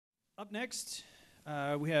Up next,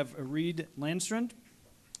 we have Reid Landsrud.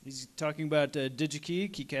 He's talking about Digi-Key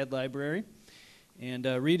KiCad Library. And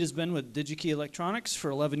Reid has been with Digi-Key Electronics for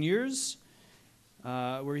 11 years,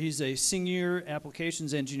 where he's a senior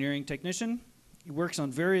applications engineering technician. He works on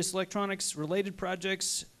various electronics-related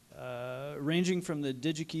projects, ranging from the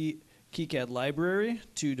Digi-Key KiCad Library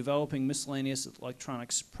to developing miscellaneous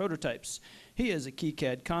electronics prototypes. He is a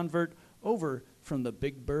KiCad convert over from the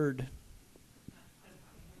Big Bird.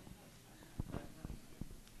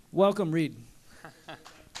 Welcome, Reid.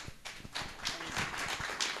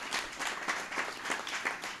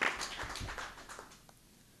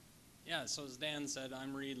 Yeah, so as Dan said,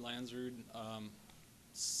 I'm Reid Landsrud,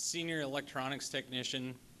 Senior Electronics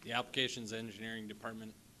Technician, the Applications Engineering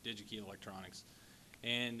Department, Digi-Key Electronics.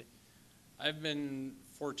 And I've been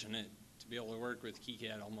fortunate to be able to work with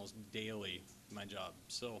KiCad almost daily in my job.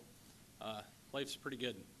 So life's pretty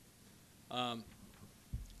good.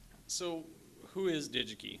 So who is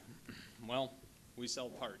Digi-Key? Well, we sell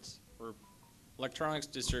parts. We're electronics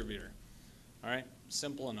distributor. All right,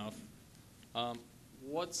 simple enough.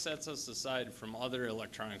 What sets us aside from other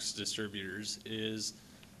electronics distributors is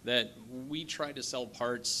that we try to sell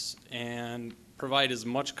parts and provide as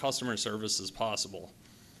much customer service as possible.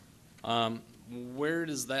 Where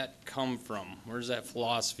does that come from? Where does that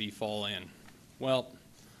philosophy fall in? Well,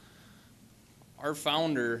 our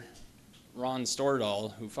founder, Ron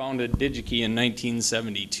Stordahl, who founded Digi-Key in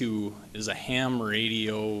 1972, is a ham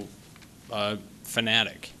radio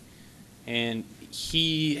fanatic. And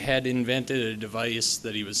he had invented a device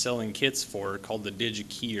that he was selling kits for called the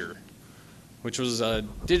Digi-Keyer, which was a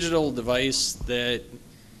digital device that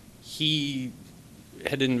he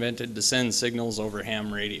had invented to send signals over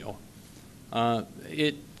ham radio.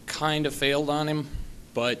 It kind of failed on him,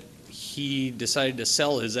 but he decided to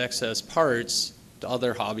sell his excess parts to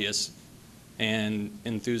other hobbyists and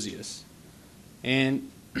enthusiasts.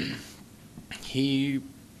 And he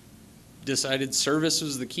decided service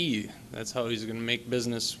was the key. That's how he's going to make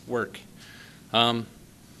business work.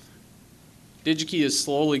 Digi-Key has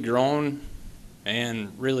slowly grown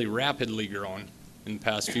and really rapidly grown in the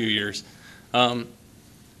past few years. And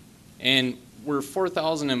we're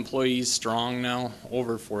 4,000 employees strong now,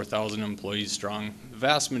 over 4,000 employees strong. The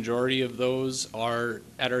vast majority of those are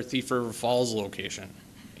at our Thief River Falls location,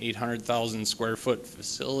 800,000 square foot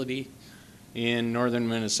facility in northern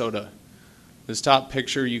Minnesota. This top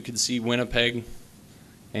picture, you can see Winnipeg,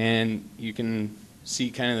 and you can see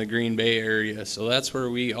kind of the Green Bay area. So that's where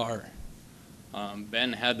we are.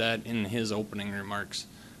 Ben had that in his opening remarks.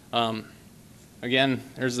 Again,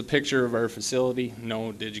 there's the picture of our facility.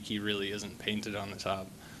 No, Digi-Key really isn't painted on the top.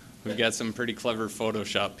 We've got some pretty clever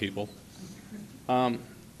Photoshop people.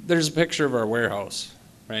 There's a picture of our warehouse,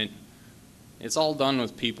 right? It's all done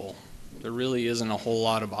with people. There really isn't a whole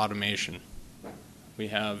lot of automation. We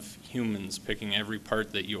have humans picking every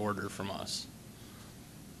part that you order from us.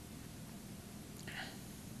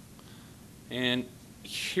 And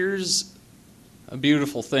here's a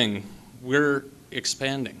beautiful thing. We're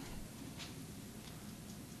expanding.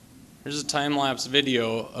 Here's a time-lapse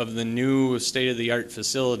video of the new state-of-the-art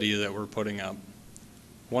facility that we're putting up.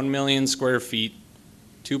 1 million square feet,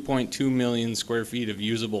 2.2 million square feet of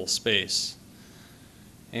usable space.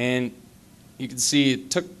 And you can see it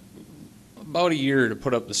took about a year to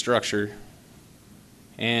put up the structure,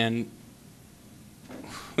 and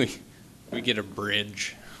we get a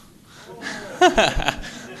bridge.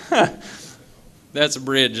 That's a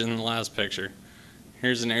bridge in the last picture.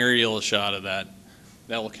 Here's an aerial shot of that.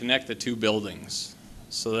 That will connect the two buildings.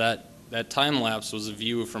 So that time lapse was a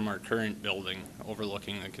view from our current building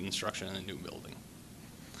overlooking the construction of the new building.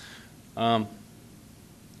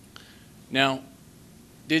 Now,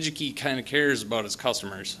 Digi-Key kind of cares about its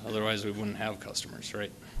customers, otherwise we wouldn't have customers,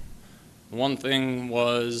 right? One thing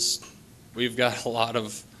was we've got a lot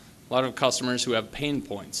of customers who have pain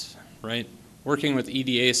points, right? Working with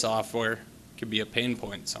EDA software can be a pain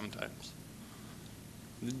point sometimes.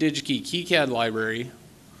 The Digi-Key KiCad Library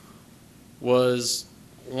was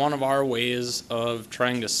one of our ways of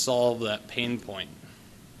trying to solve that pain point.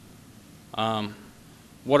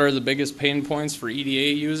 What are the biggest pain points for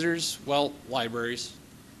EDA users? Well, libraries.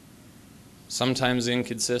 Sometimes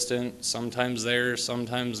inconsistent, sometimes there,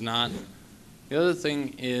 sometimes not. The other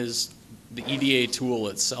thing is the EDA tool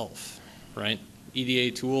itself, right?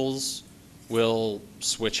 EDA tools will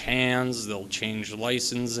switch hands, they'll change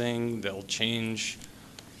licensing, they'll change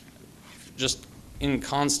just in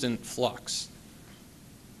constant flux.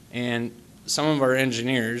 And some of our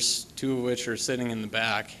engineers, two of which are sitting in the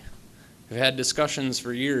back, have had discussions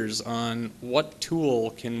for years on what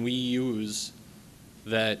tool can we use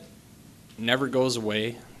that never goes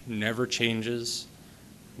away, never changes,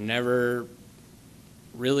 never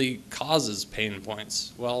really causes pain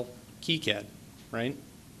points? Well, KiCad, right?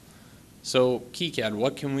 So KiCad,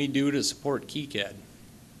 what can we do to support KiCad?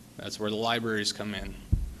 That's where the libraries come in.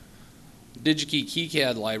 Digi-Key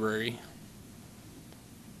KiCad Library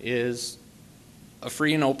is a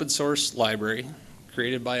free and open source library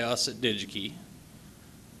created by us at Digi-Key,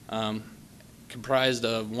 comprised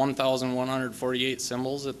of 1,148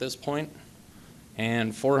 symbols at this point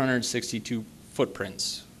and 462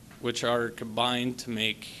 footprints, which are combined to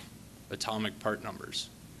make atomic part numbers,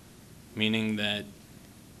 meaning that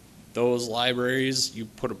those libraries, you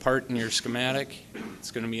put a part in your schematic, it's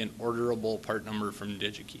going to be an orderable part number from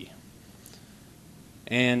Digi-Key.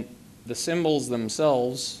 And the symbols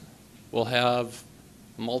themselves will have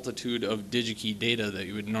a multitude of Digi-Key data that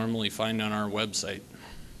you would normally find on our website.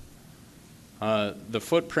 The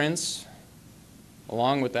footprints,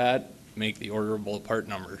 along with that, make the orderable part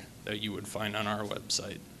number that you would find on our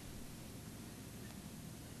website.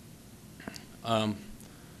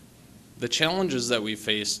 The challenges that we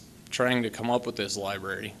faced trying to come up with this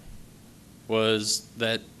library was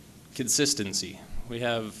that consistency. We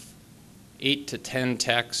have 8 to 10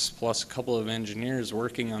 techs plus a couple of engineers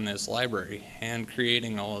working on this library and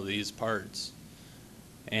creating all of these parts.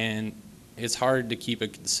 And it's hard to keep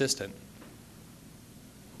it consistent.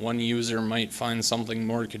 One user might find something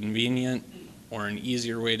more convenient or an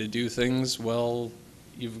easier way to do things. Well,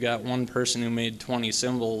 you've got one person who made 20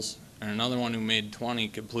 symbols and another one who made 20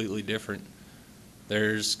 completely different.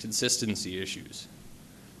 There's consistency issues.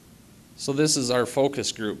 So this is our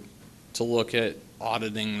focus group to look at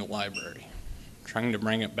auditing the library, trying to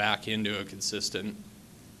bring it back into a consistent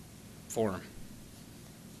form.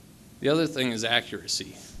 The other thing is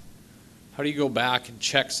accuracy. How do you go back and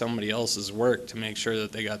check somebody else's work to make sure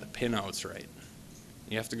that they got the pinouts right?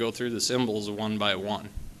 You have to go through the symbols one by one,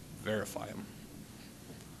 verify them.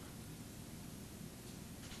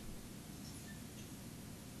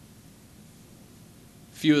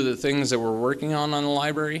 Few of the things that we're working on the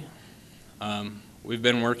library. We've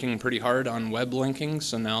been working pretty hard on web linking,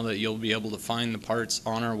 so now that you'll be able to find the parts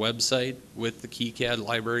on our website with the KiCad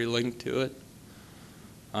library link to it.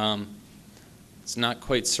 It's not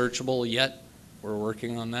quite searchable yet. We're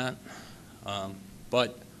working on that.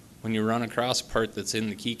 But when you run across a part that's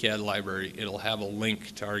in the KiCad library, it'll have a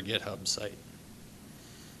link to our GitHub site.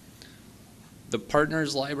 The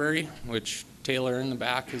partners library, which Taylor in the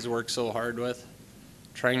back has worked so hard with,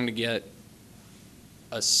 trying to get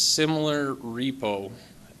a similar repo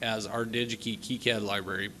as our Digi-Key KiCad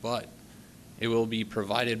library, but it will be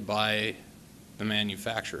provided by the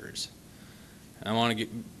manufacturers. And I want to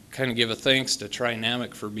kind of give a thanks to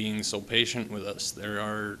Trinamic for being so patient with us. They're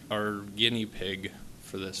our guinea pig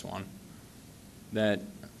for this one. That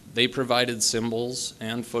they provided symbols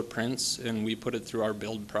and footprints, and we put it through our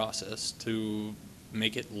build process to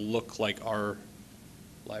make it look like our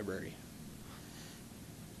library.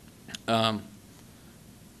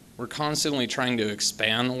 We're constantly trying to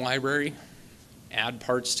expand the library, add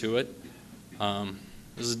parts to it.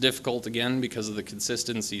 This is difficult again because of the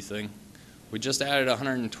consistency thing. We just added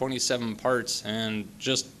 127 parts, and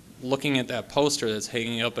just looking at that poster that's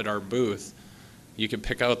hanging up at our booth, you could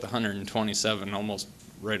pick out the 127 almost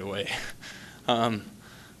right away.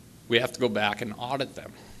 We have to go back and audit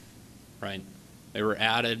them, right? They were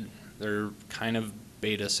added, they're kind of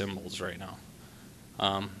beta symbols right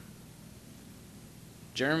now.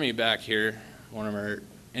 Jeremy back here, one of our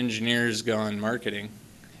engineers gone marketing,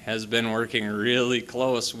 has been working really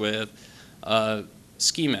close with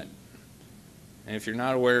Schemit. And if you're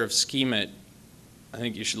not aware of Schemit, I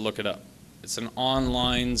think you should look it up. It's an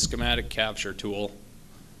online schematic capture tool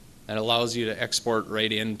that allows you to export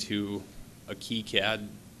right into a KiCad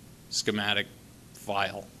schematic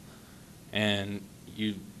file. And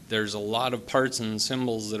there's a lot of parts and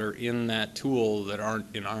symbols that are in that tool that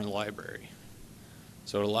aren't in our library.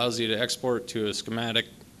 So it allows you to export to a schematic.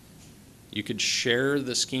 You could share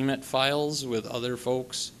the Schemit files with other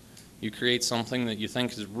folks. You create something that you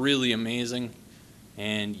think is really amazing,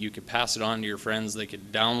 and you could pass it on to your friends. They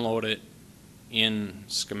could download it in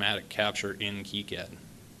schematic capture in KiCad.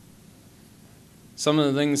 Some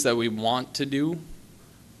of the things that we want to do,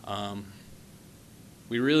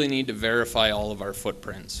 we really need to verify all of our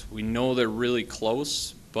footprints. We know they're really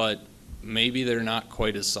close, but maybe they're not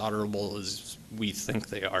quite as solderable as we think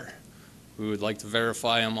they are. We would like to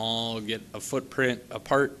verify them all, get a footprint, a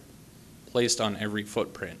part placed on every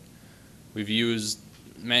footprint. We've used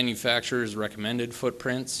manufacturers' recommended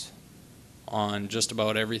footprints on just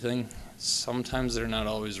about everything. Sometimes they're not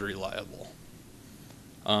always reliable.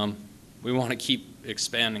 We want to keep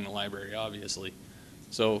expanding the library, obviously,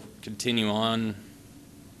 So continue on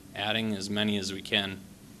adding as many as we can.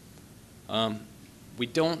 We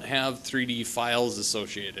don't have 3D files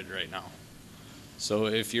associated right now. So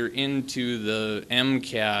if you're into the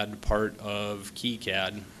MCAD part of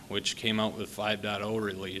KiCad, which came out with 5.0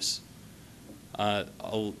 release,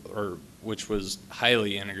 or which was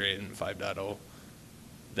highly integrated in 5.0,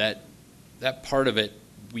 that part of it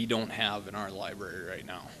we don't have in our library right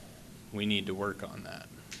now. We need to work on that.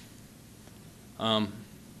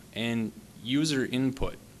 And user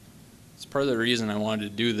input. It's part of the reason I wanted to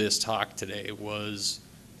do this talk today was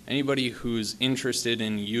anybody who's interested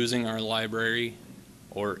in using our library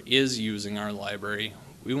or is using our library,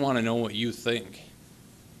 we want to know what you think.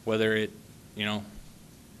 Whether it,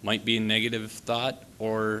 might be a negative thought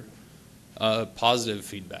or positive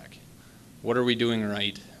feedback. What are we doing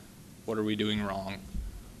right? What are we doing wrong?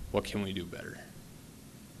 What can we do better?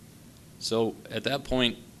 So at that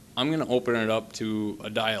point, I'm going to open it up to a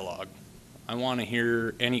dialogue. I want to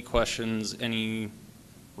hear any questions, any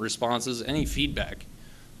responses, any feedback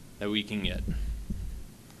that we can get.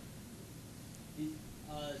 You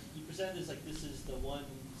presented this like this is the one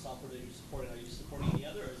software that you're supporting. Are you supporting any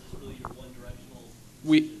other, or is this really your one directional?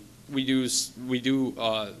 We do.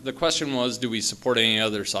 The question was, do we support any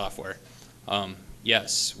other software?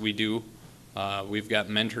 Yes, we do. We've got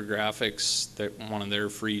Mentor Graphics, that one of their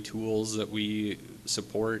free tools that we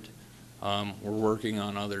support. We're working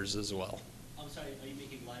on others as well. I'm sorry, are you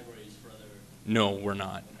making libraries for other? No, we're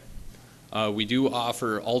not. We do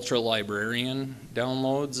offer Ultra Librarian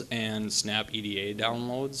downloads and Snap EDA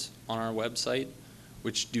downloads on our website,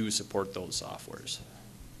 which do support those softwares.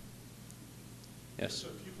 Yes? So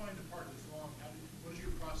if you find a part that's wrong, what is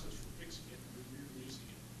your process for fixing it or re-releasing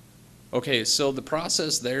it? Okay, so the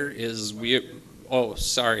process there is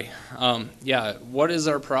yeah, what is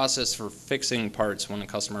our process for fixing parts when a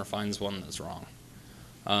customer finds one that's wrong?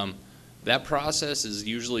 That process is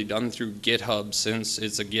usually done through GitHub, since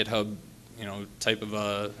it's a GitHub, type of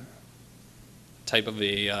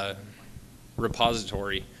a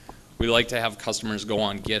repository. We like to have customers go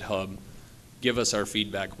on GitHub, give us our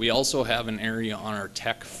feedback. We also have an area on our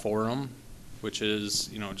tech forum, which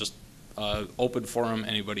is just open forum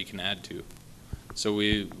anybody can add to. So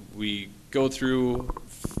we go through,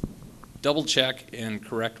 double check and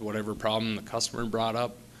correct whatever problem the customer brought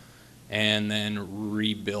up, and then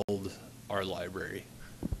rebuild our library.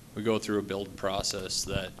 We go through a build process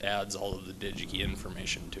that adds all of the Digi-Key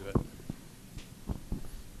information to it.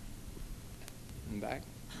 And back.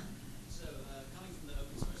 So coming from the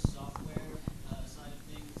open source software side of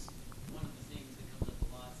things, one of the things that comes up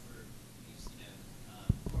a lot for these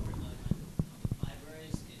corporate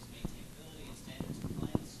libraries is maintainability and standards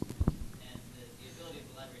compliance. And the ability of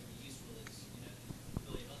the library to be useful is the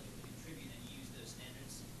ability of other people to contribute and use those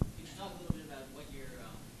standards. Could you talk a little bit about what your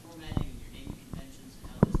formatting and your naming conventions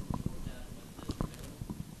and how those things worked out and what those are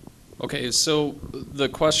available? Okay, so the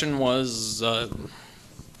question was,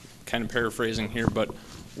 kind of paraphrasing here, but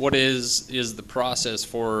what is the process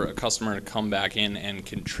for a customer to come back in and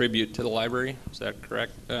contribute to the library? Is that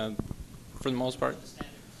correct, for the most part?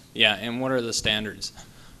 Yeah, and what are the standards?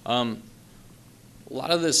 A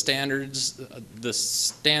lot of the standards, the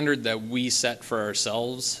standard that we set for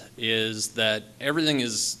ourselves is that everything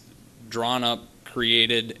is drawn up,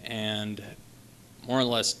 created, and more or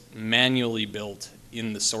less manually built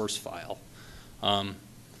in the source file.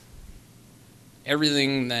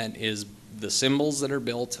 Everything that is the symbols that are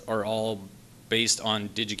built are all based on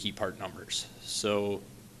Digi-Key part numbers. So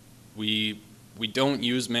we don't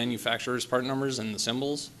use manufacturer's part numbers in the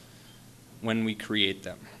symbols when we create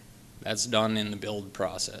them. That's done in the build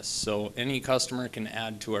process. So any customer can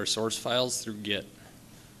add to our source files through Git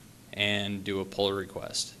and do a pull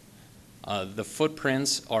request. The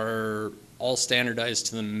footprints are all standardized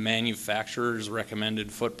to the manufacturer's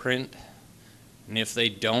recommended footprint. And if they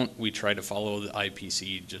don't, we try to follow the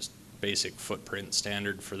IPC, just basic footprint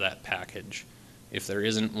standard for that package. If there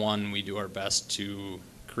isn't one, we do our best to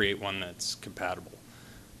create one that's compatible.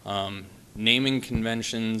 Naming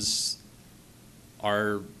conventions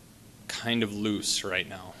are kind of loose right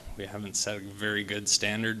now. We haven't set a very good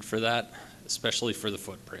standard for that, especially for the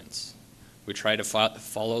footprints. We try to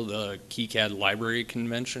follow the KiCad Library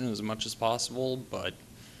convention as much as possible, but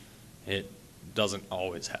it doesn't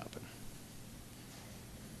always happen.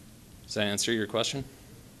 Does that answer your question?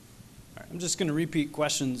 All right, I'm just going to repeat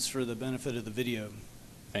questions for the benefit of the video.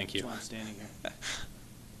 Thank you. That's why I'm standing here.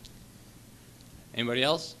 Anybody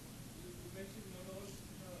else? You mentioned none of those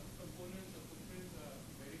components or footprints are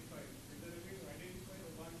verified. Is there a way to identify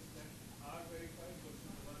the ones that are verified versus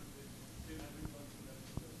the ones that still haven't gone through that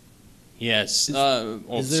process? Yes.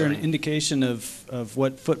 Is there an indication of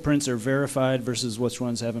what footprints are verified versus which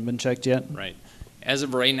ones haven't been checked yet? Right. As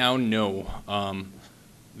of right now, no.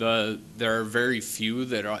 There are very few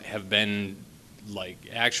that have been like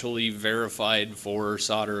actually verified for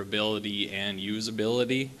solderability and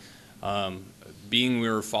usability. Being we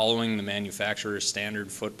were following the manufacturer's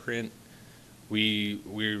standard footprint,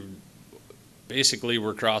 we're basically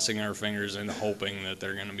we're crossing our fingers and hoping that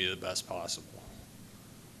they're going to be the best possible.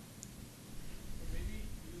 Maybe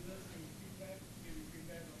users can give you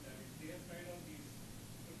feedback on that. If they have tried out these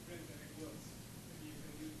footprints and it works, maybe you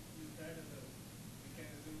can use that as a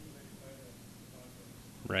mechanism to verify the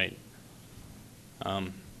barcode. Right.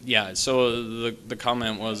 Yeah, so the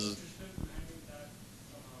comment was,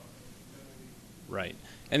 right.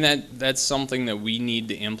 And that's something that we need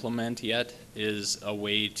to implement yet, is a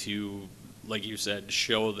way to, like you said,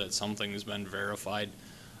 show that something has been verified.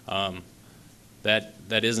 That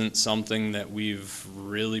isn't something that we've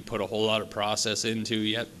really put a whole lot of process into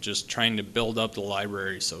yet, just trying to build up the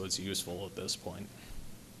library so it's useful at this point.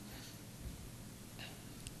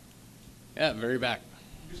 Yeah, very back.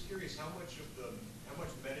 I'm just curious, how much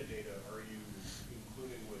metadata are you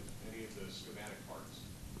including with any of the schematic parts?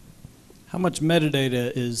 How much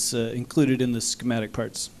metadata is included in the schematic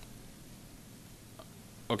parts?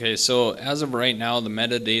 Okay, so as of right now, the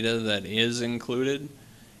metadata that is included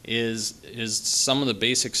is some of the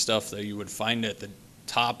basic stuff that you would find at the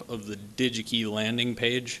top of the Digi-Key landing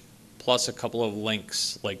page, plus a couple of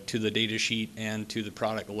links like to the data sheet and to the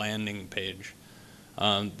product landing page.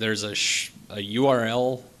 There's a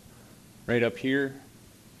URL right up here.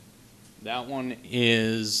 That one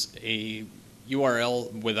is a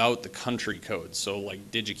URL without the country code, so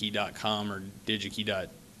like digikey.com or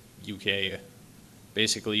digikey.uk.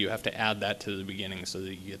 Basically, you have to add that to the beginning so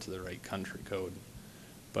that you get to the right country code.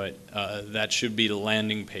 But that should be the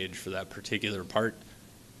landing page for that particular part.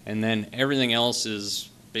 And then everything else is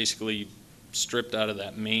basically stripped out of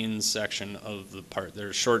that main section of the part.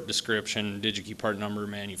 There's short description, Digi-Key part number,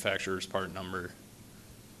 manufacturer's part number,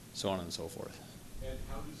 so on and so forth. And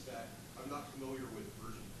how does that, I'm not familiar with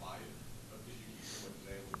version 5 of Digi-Key so much as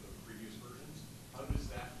I am with the previous versions. How does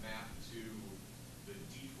that map to the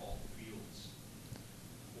default fields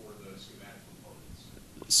for the schematic components?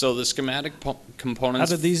 So the schematic components.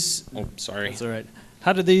 How do these? Oh, sorry. That's all right.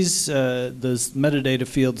 How do these those metadata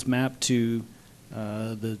fields map to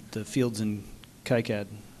the fields in KiCad?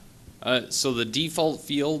 So the default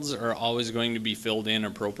fields are always going to be filled in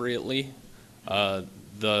appropriately.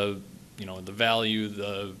 The value,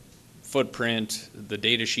 the footprint, the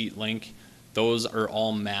data sheet link, those are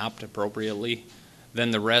all mapped appropriately. Then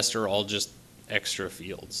the rest are all just extra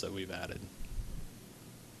fields that we've added.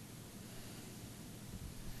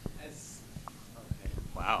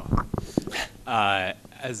 Wow.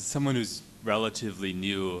 As someone who's relatively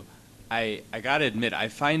new, I gotta admit, I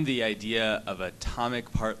find the idea of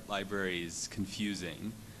atomic part libraries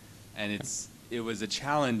confusing. And it was a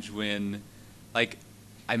challenge when, like,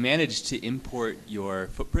 I managed to import your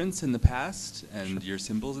footprints in the past and your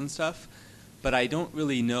symbols and stuff, but I don't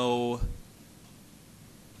really know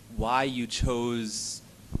why you chose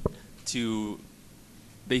to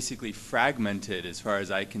basically fragment it, as far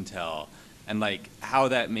as I can tell, and like how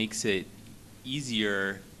that makes it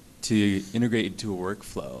easier to integrate into a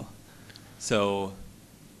workflow. So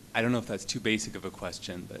I don't know if that's too basic of a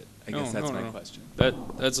question, but I guess that's my question.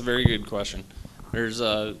 That's a very good question. There's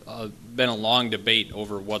been a long debate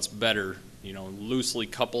over what's better, loosely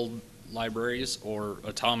coupled libraries or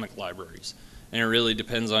atomic libraries. And it really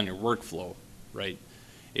depends on your workflow, right?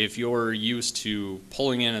 If you're used to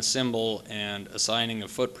pulling in a symbol and assigning a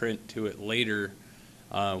footprint to it later,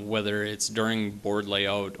 whether it's during board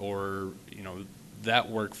layout or,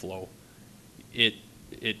 that workflow,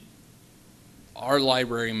 our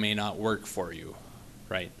library may not work for you,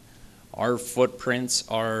 right? Our footprints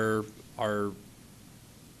are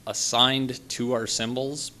assigned to our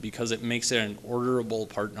symbols because it makes it an orderable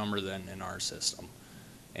part number then in our system.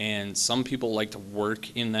 And some people like to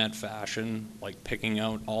work in that fashion, like picking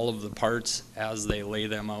out all of the parts as they lay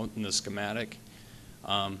them out in the schematic.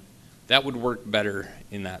 That would work better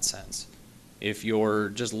in that sense. If you're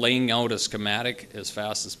just laying out a schematic as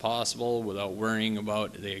fast as possible without worrying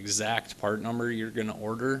about the exact part number you're going to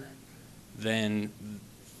order, then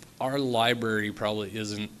our library probably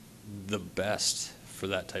isn't the best for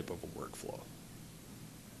that type of a workflow.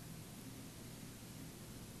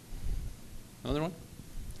 Another one?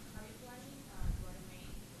 Are you planning to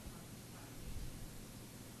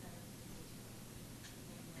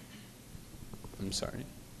automate I'm sorry.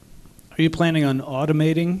 Are you planning on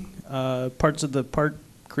automating parts of the part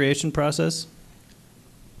creation process?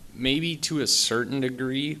 maybe to a certain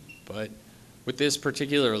degree, but with this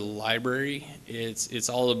particular library, it's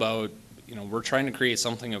all about, you know, we're trying to create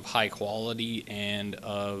something of high quality and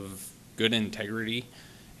of good integrity,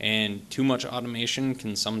 and too much automation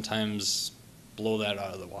can sometimes blow that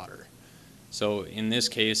out of the water. So in this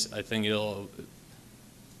case, I think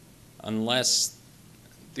unless,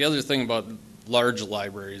 the other thing about large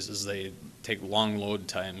libraries is they take long load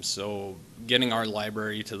times, so getting our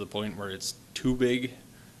library to the point where it's too big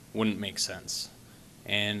wouldn't make sense.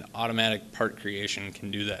 And automatic part creation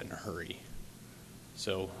can do that in a hurry.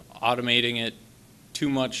 So automating it too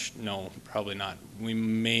much, no, probably not. We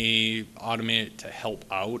may automate it to help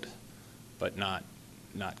out, but not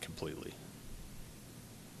completely.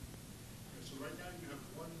 So right now you have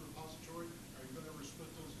one repository. Are you going to ever split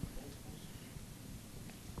those into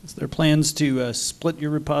multiples? Is there plans to split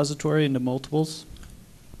your repository into multiples?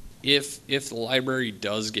 If the library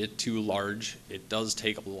does get too large, it does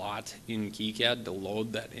take a lot in KiCad to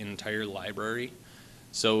load that entire library.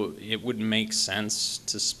 So it would make sense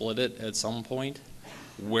to split it at some point.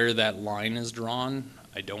 Where that line is drawn,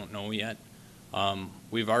 I don't know yet.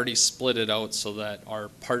 We've already split it out so that our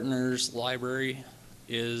partner's library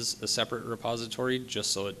is a separate repository,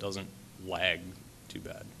 just so it doesn't lag too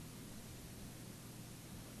bad.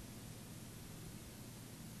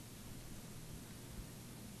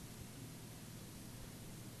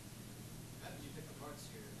 How did you pick the parts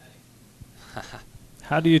you're adding?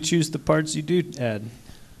 How do you choose the parts you do add?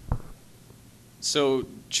 So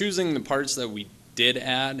choosing the parts that we did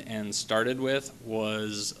add and started with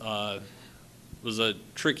was a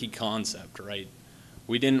tricky concept, right?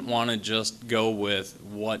 We didn't want to just go with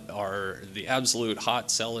what are the absolute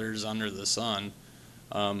hot sellers under the sun.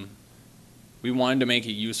 We wanted to make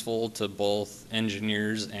it useful to both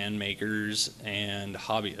engineers and makers and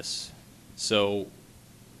hobbyists. So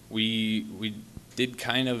we did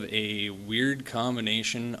kind of a weird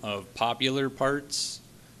combination of popular parts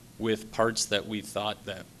with parts that we thought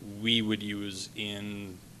that we would use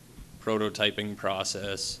in prototyping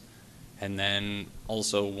process, and then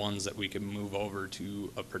also ones that we could move over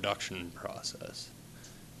to a production process.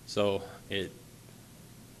 So it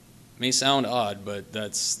may sound odd, but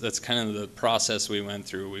that's kind of the process we went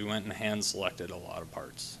through. We went and hand selected a lot of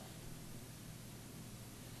parts.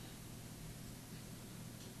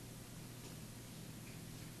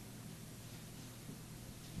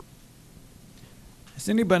 Has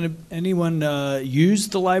anyone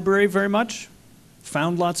used the library very much?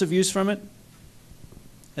 Found lots of use from it?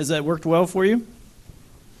 Has that worked well for you?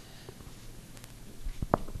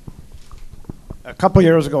 A couple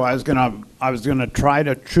years ago, I was gonna try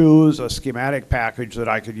to choose a schematic package that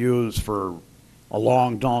I could use for a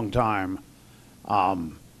long, long time.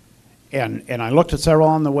 And I looked at several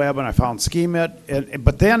on the web, and I found Schemit.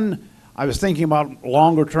 But then I was thinking about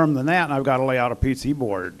longer term than that, and I've got to lay out a PC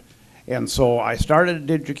board. And so I started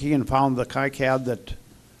at Digi-Key and found the KiCad that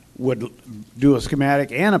would do a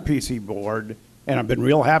schematic and a PC board, and I've been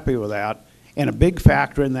real happy with that. And a big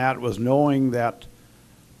factor in that was knowing that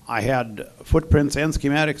I had footprints and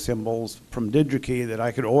schematic symbols from Digi-Key that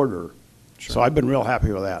I could order. Sure. So I've been real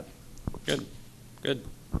happy with that. Good, good.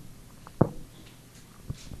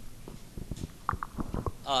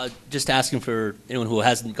 Just asking for anyone who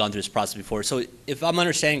hasn't gone through this process before. So if I'm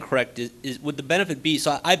understanding correct, would the benefit be,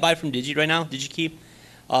 so I buy from Digi right now, Digi-Key,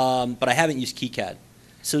 but I haven't used KiCad.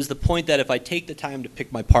 So is the point that if I take the time to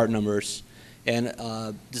pick my part numbers and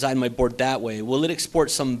design my board that way, will it export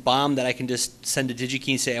some BOM that I can just send to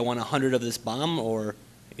Digi-Key and say I want 100 of this BOM, or?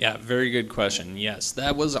 Yeah, very good question. Yes,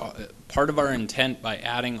 that was part of our intent by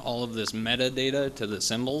adding all of this metadata to the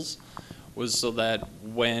symbols, was so that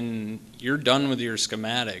when you're done with your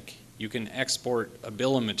schematic, you can export a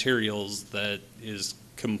bill of materials that is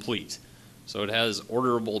complete. So it has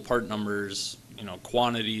orderable part numbers, you know,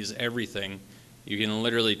 quantities, everything. You can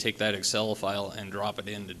literally take that Excel file and drop it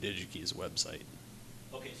into Digi-Key's website.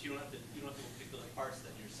 Okay, so you don't have to go pick those parts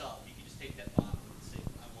then yourself. You can just take that BOM and say,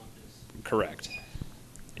 I want this. Correct.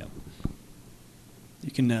 Yep.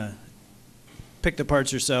 You can pick the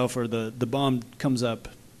parts yourself, or the BOM comes up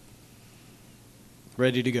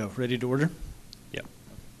ready to go, ready to order. Yep.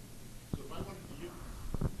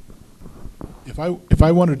 So if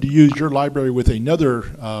I wanted to use your library with another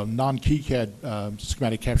non-KiCad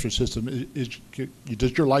schematic capture system,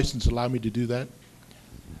 does your license allow me to do that?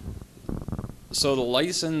 So the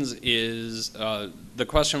license is, the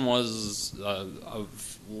question was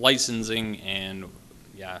of licensing, and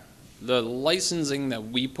yeah, the licensing that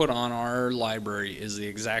we put on our library is the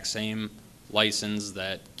exact same license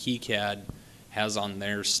that KiCad has on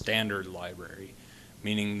their standard library,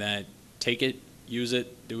 meaning that take it, use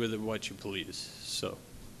it, do with it what you please. So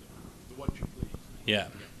The what you please. Yeah,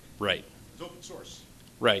 right, It's open source.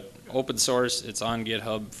 right. Open source, it's on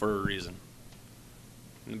GitHub for a reason.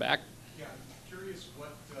 In the back? Yeah, I'm curious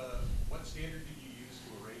what standard did you use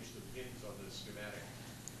to arrange the pins on the schematic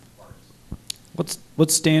parts?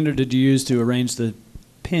 What standard did you use to arrange the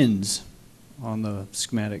pins on the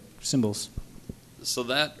schematic symbols? So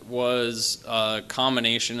that was a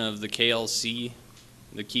combination of the KLC,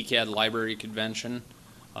 the KiCad Library Convention,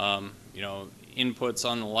 you know, inputs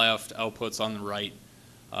on the left, outputs on the right,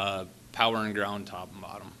 power and ground top and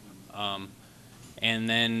bottom. And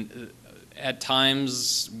then at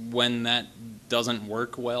times when that doesn't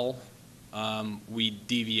work well, we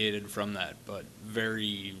deviated from that, but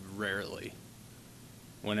very rarely.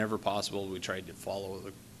 Whenever possible, we tried to follow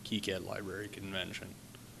the KiCad Library Convention.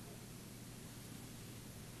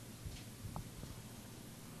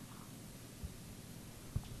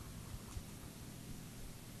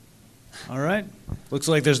 All right. Looks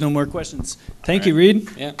like there's no more questions. Thank you, Reid.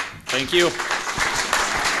 Yeah, thank you.